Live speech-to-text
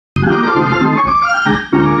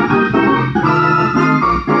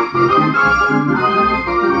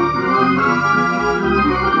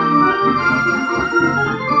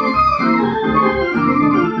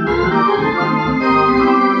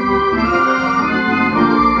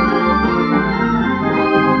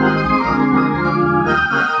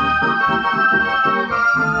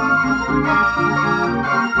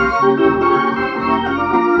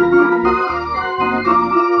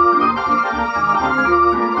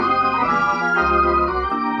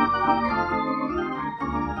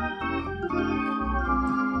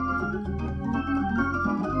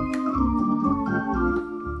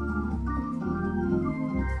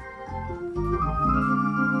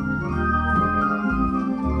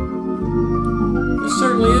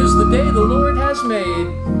Certainly is the day the Lord has made,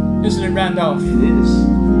 isn't it, Randolph? It is.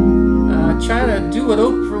 Try to do what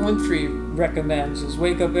Oprah Winfrey recommends: is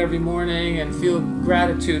wake up every morning and feel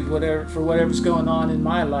gratitude for whatever's going on in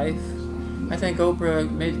my life. I think Oprah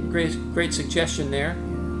made a great suggestion there.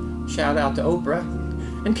 Shout out to Oprah,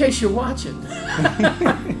 in case you're watching.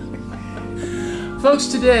 Folks,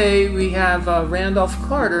 today we have Randolph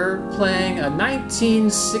Carter playing a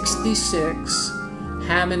 1966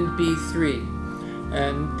 Hammond B-3.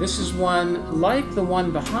 And this is one, like the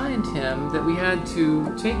one behind him, that we had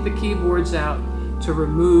to take the keyboards out to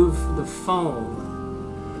remove the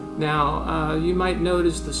foam. Now, you might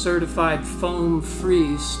notice the certified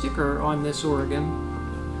foam-free sticker on this organ.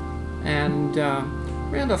 And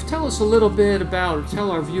Randolph, tell us a little bit about, or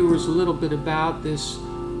tell our viewers a little bit about this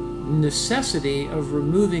necessity of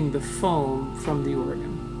removing the foam from the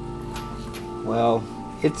organ. Well,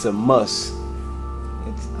 it's a must.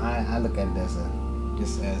 I look at it as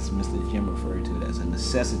just as Mr. Jim referred to it, as a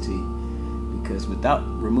necessity, because without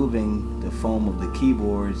removing the foam of the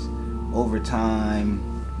keyboards, over time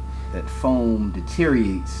that foam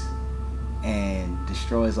deteriorates and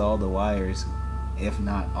destroys all the wires, if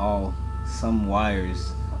not all, some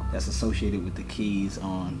wires that's associated with the keys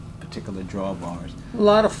on particular drawbars. A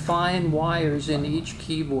lot of fine wires in each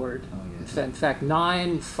keyboard. Oh, yes. In fact,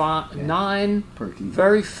 nine per keyboard.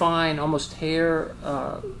 very fine, almost hair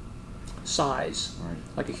size, Right.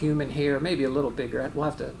 like a human hair, maybe a little bigger. We'll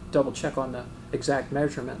have to double check on the exact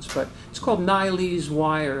measurements, but it's called Nylese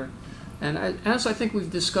wire. And as I think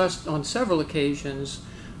we've discussed on several occasions,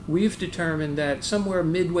 we've determined that somewhere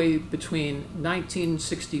midway between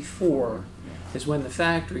 1964 is when the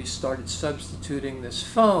factory started substituting this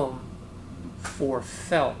foam for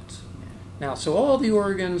felt. Now, so all the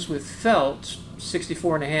organs with felt,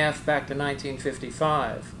 64 and a half back to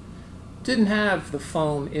 1955, didn't have the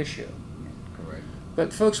foam issue. Correct.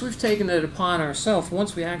 But folks, we've taken it upon ourselves,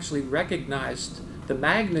 once we actually recognized the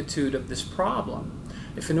magnitude of this problem.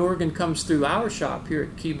 If an organ comes through our shop here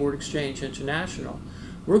at Keyboard Exchange International,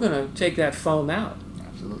 we're going to take that foam out.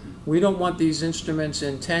 Absolutely. We don't want these instruments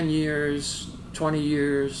in 10 years, 20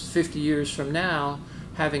 years, 50 years from now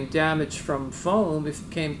having damage from foam if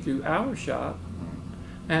it came through our shop.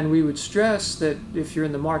 And we would stress that if you're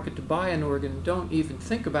in the market to buy an organ, don't even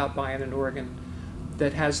think about buying an organ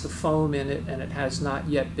that has the foam in it and it has not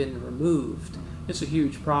yet been removed. It's a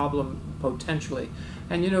huge problem potentially.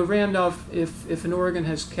 And you know, Randolph, if an organ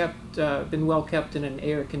has been well kept in an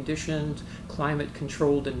air-conditioned,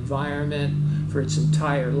 climate-controlled environment for its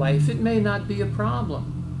entire life, it may not be a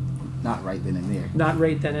problem. Not right then and there. Not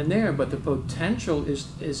right then and there, but the potential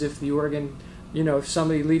is if the organ, you know, if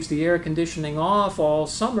somebody leaves the air conditioning off all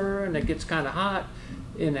summer and it gets kind of hot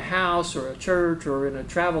in a house or a church or in a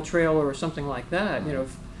travel trailer or something like that, you know,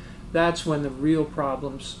 that's when the real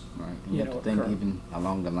problems, right. you have know, to think occur. even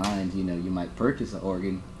along the lines, you know, you might purchase an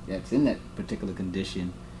organ that's in that particular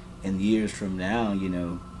condition, and years from now, you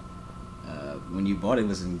know, when you bought it, it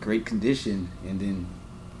was in great condition, and then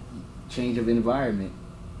change of environment.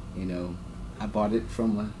 You know, I bought it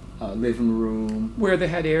from a living room Where they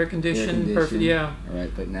had air conditioning, perfect, yeah.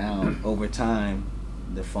 Right, but now over time,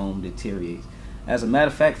 the foam deteriorates. As a matter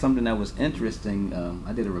of fact, something that was interesting,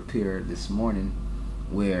 I did a repair this morning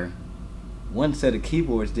where one set of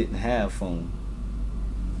keyboards didn't have foam.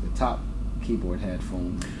 The top keyboard had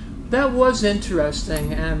foam. That was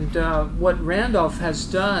interesting, and what Randolph has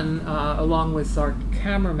done, along with our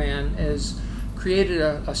cameraman, is created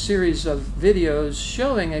a series of videos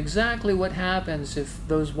showing exactly what happens if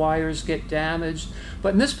those wires get damaged.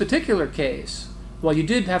 But in this particular case, well, you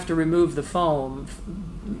did have to remove the foam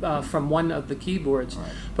from one of the keyboards. Right.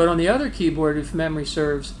 But on the other keyboard, if memory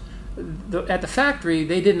serves, at the factory,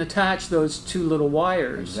 they didn't attach those two little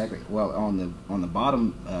wires. Exactly. Well, on the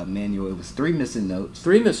bottom manual, it was 3 missing notes.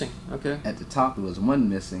 3 missing, okay. At the top, it was 1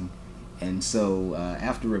 missing. And so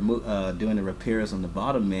after doing the repairs on the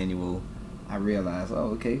bottom manual, I realized,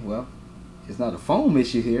 oh, okay, well, it's not a foam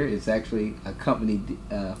issue here. It's actually a factory defect.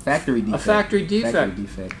 A factory defect. Factory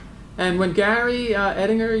defect. And when Gary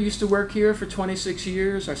Ettinger used to work here for 26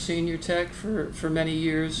 years, our senior tech for many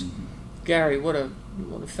years, Gary, what a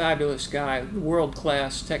fabulous guy,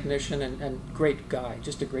 world-class technician and great guy,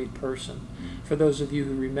 just a great person. For those of you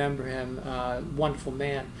who remember him, wonderful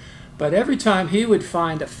man. But every time he would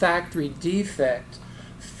find a factory defect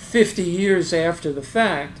 50 years after the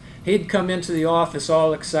fact, he'd come into the office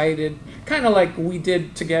all excited, kind of like we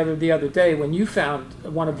did together the other day when you found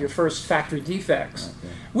one of your first factory defects.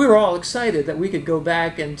 Okay. We were all excited that we could go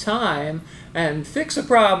back in time and fix a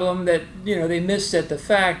problem that they missed at the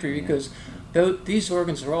factory, because these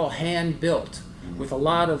organs are all hand built with a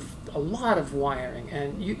lot of wiring,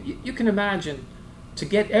 and you can imagine to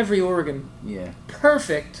get every organ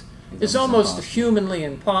perfect is almost humanly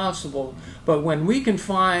impossible. But when we can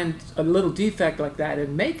find a little defect like that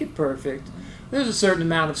and make it perfect, there's a certain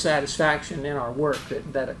amount of satisfaction in our work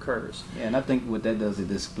that occurs. Yeah, and I think what that does, it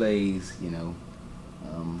displays,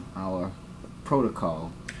 our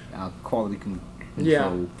protocol, our quality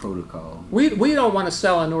control protocol. We don't want to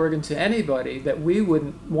sell an organ to anybody that we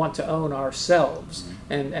wouldn't want to own ourselves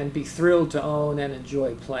and be thrilled to own and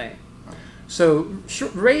enjoy playing. So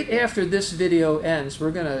right after this video ends,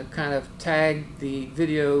 we're going to kind of tag the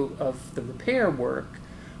video of the repair work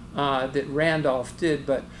that Randolph did.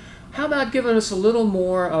 But how about giving us a little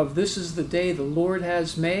more of "This is the Day the Lord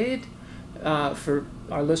Has Made" for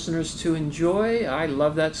our listeners to enjoy? I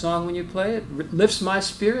love that song when you play it. It lifts my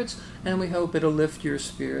spirits, and we hope it'll lift your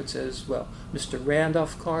spirits as well. Mr.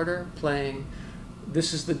 Randolph Carter playing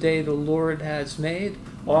 "This is the Day the Lord Has Made,"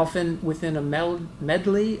 often within a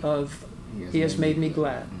medley of "He Has Made Me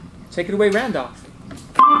Glad." Take it away, Randolph.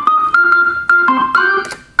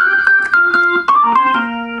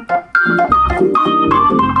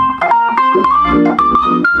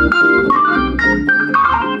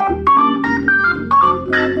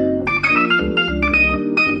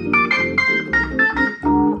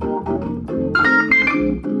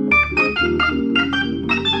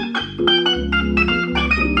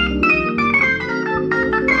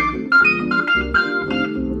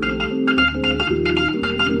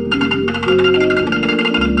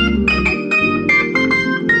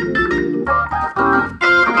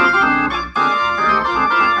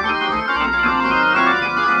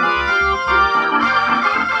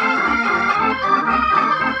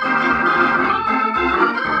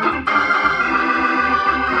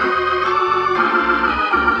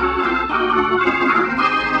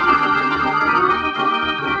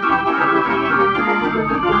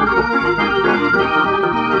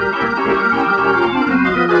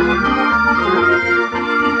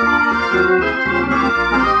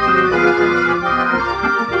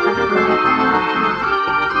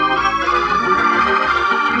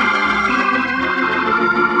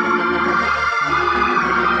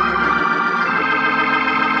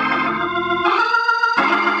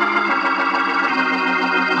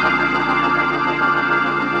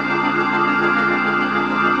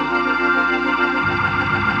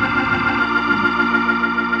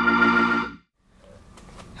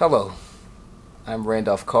 Hello, I'm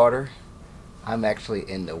Randolph Carter. I'm actually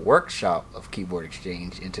in the workshop of Keyboard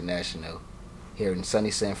Exchange International here in sunny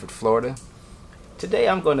Sanford, Florida. Today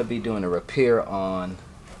I'm going to be doing a repair on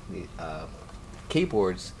the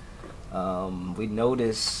keyboards. We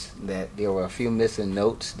noticed that there were a few missing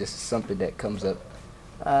notes. This is something that comes up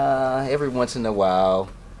every once in a while,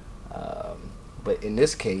 but in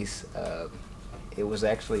this case it was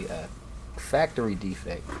actually a factory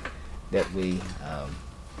defect that we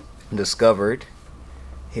discovered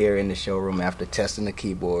here in the showroom after testing the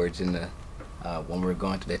keyboards and when we were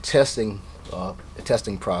going through the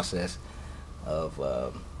testing process of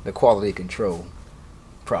the quality control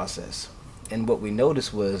process. And what we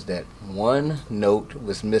noticed was that one note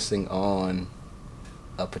was missing on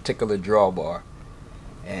a particular drawbar,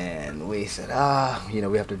 and we said,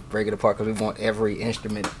 we have to break it apart because we want every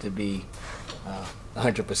instrument to be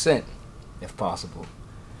 100% if possible.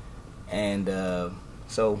 And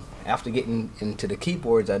so after getting into the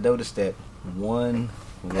keyboards, I noticed that this one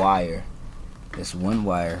wire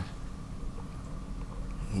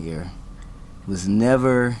here was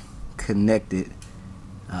never connected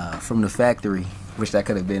from the factory, which that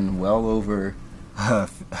could have been well over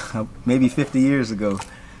maybe 50 years ago.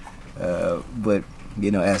 But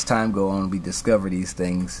as time goes on, we discover these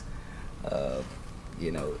things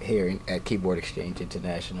here at Keyboard Exchange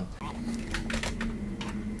International.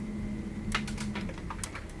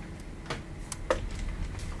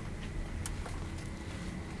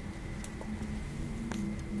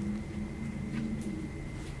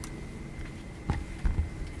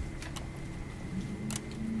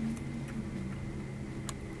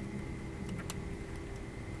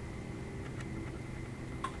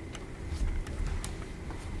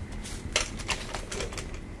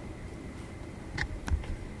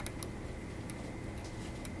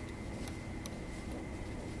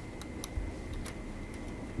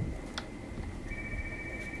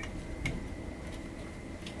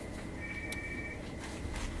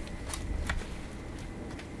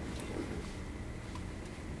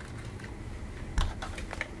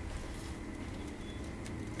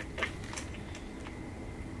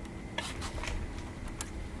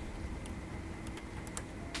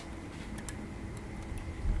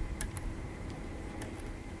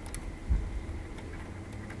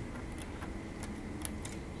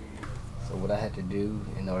 what I had to do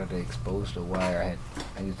in order to expose the wire.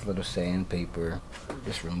 I used a little sandpaper,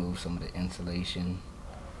 just remove some of the insulation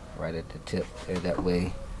right at the tip there. That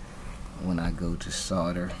way, when I go to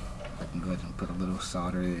solder, I can go ahead and put a little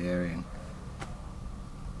solder there and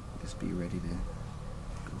just be ready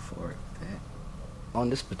to go forward with that. On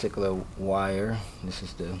this particular wire, this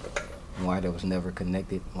is the wire that was never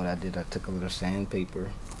connected. What I did, I took a little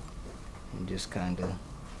sandpaper and just kind of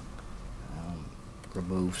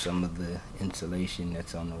remove some of the insulation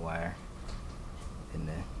that's on the wire. And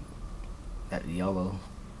that yellow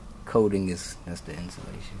coating that's the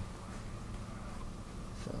insulation.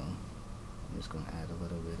 So I'm just going to add a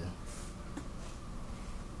little bit of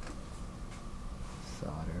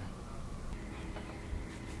solder.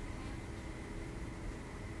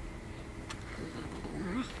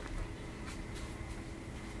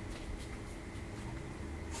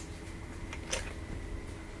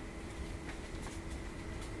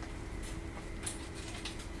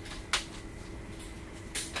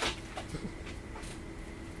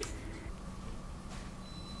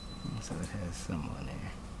 So it has some on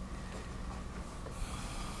there.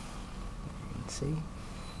 You can see.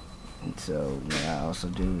 And so what I also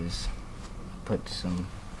do is put some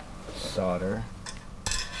solder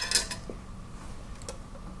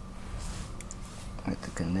at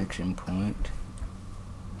the connection point.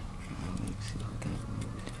 Let me see if we can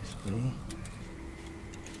move it this way.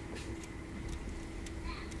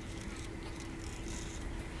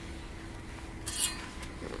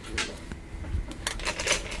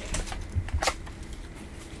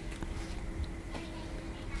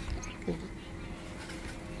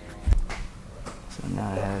 So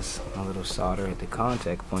now it has a little solder at the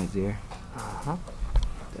contact point there. Then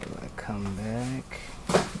when I come back,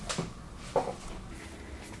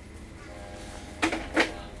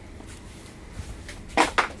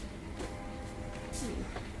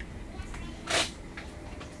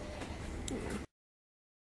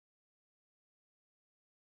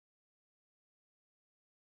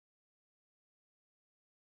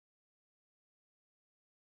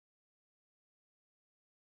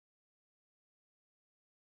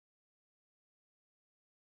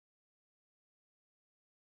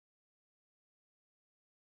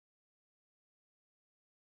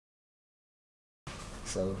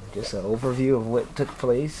 so just an overview of what took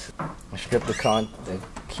place. I stripped the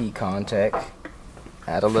key contact,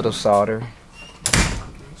 add a little solder,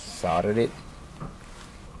 soldered it,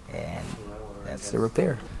 and that's the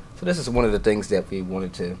repair. So this is one of the things that we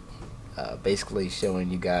wanted to basically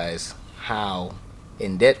showing you guys how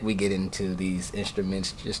in depth we get into these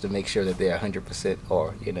instruments, just to make sure that they're 100%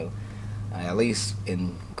 or at least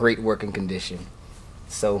in great working condition.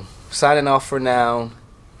 So signing off for now.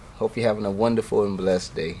 Hope you're having a wonderful and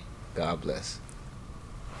blessed day. God bless.